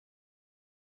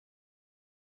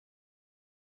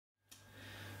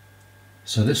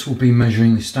So this will be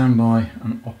measuring the standby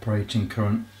and operating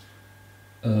current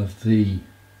of the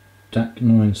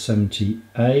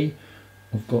DAQ970A.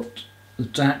 I've got the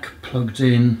DAQ plugged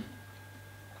in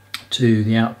to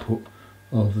the output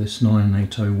of this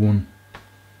 9801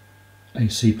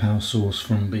 AC power source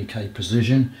from BK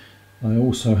Precision. I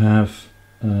also have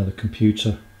the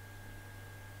computer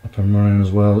up and running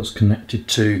as well. It's connected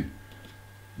to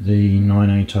the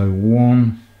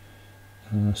 9801,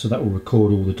 so that will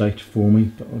record all the data for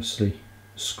me, but obviously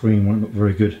the screen won't look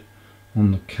very good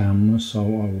on the camera, so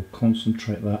I will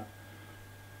concentrate that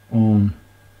on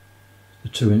the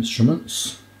two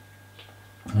instruments.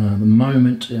 At the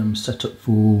moment I'm set up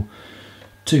for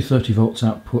 230 volts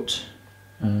output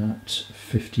at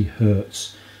 50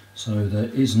 Hertz, so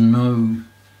there is no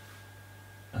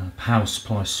power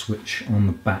supply switch on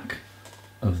the back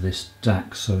of this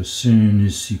DAQ, so as soon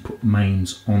as you put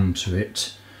mains onto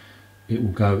it, it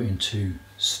will go into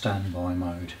standby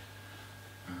mode.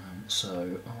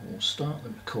 So I will start the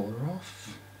recorder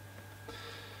off,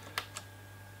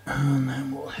 and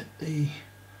then we'll hit the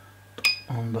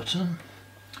on button,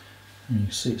 and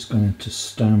you see it's gone into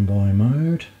standby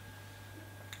mode.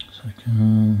 So I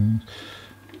can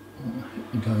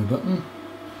hit the go button.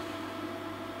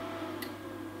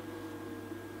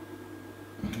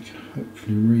 I can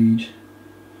hopefully read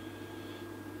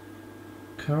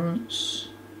currents.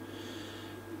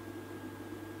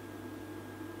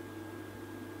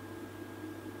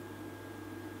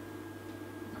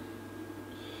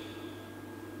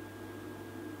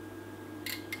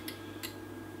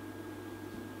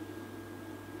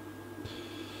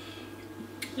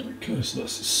 Okay, so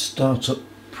that's the startup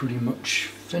pretty much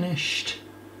finished.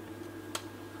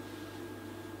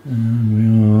 And we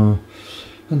are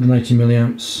 180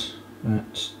 milliamps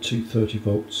at 230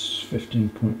 volts,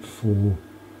 15.4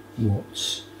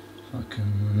 watts. So I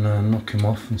can knock him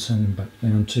off and send him back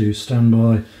down to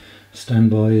standby.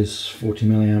 Standby is 40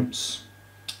 milliamps,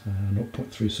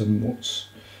 0.37 watts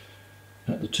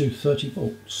at the 230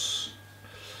 volts.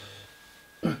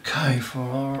 Okay, for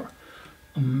our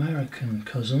American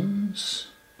cousins,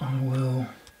 I will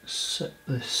set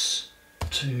this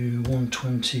to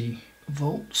 120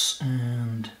 volts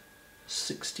and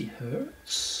 60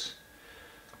 Hertz.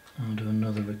 I'll do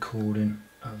another recording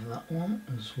of that one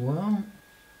as well.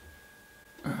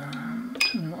 And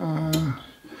turn it on.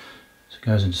 So it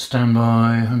goes into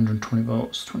standby, 120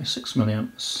 volts, 26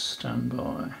 milliamps,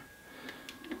 standby.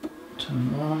 Turn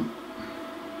it on.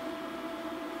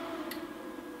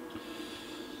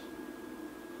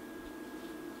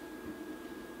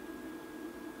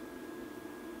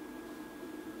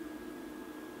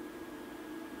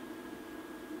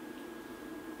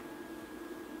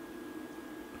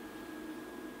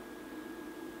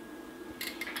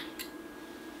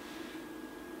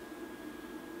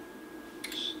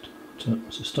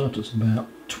 So startup's about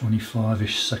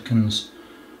 25-ish seconds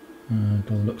by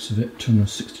the looks of it.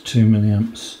 262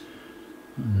 milliamps,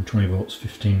 120 volts,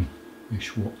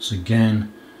 15-ish watts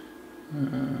again.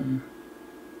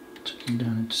 Taking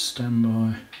down into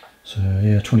standby. So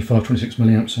yeah, 26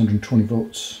 milliamps, 120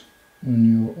 volts when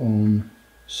you're on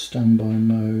standby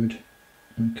mode.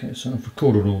 Okay, so I've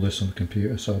recorded all this on the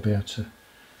computer, so I'll be able to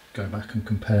go back and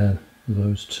compare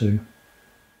those two.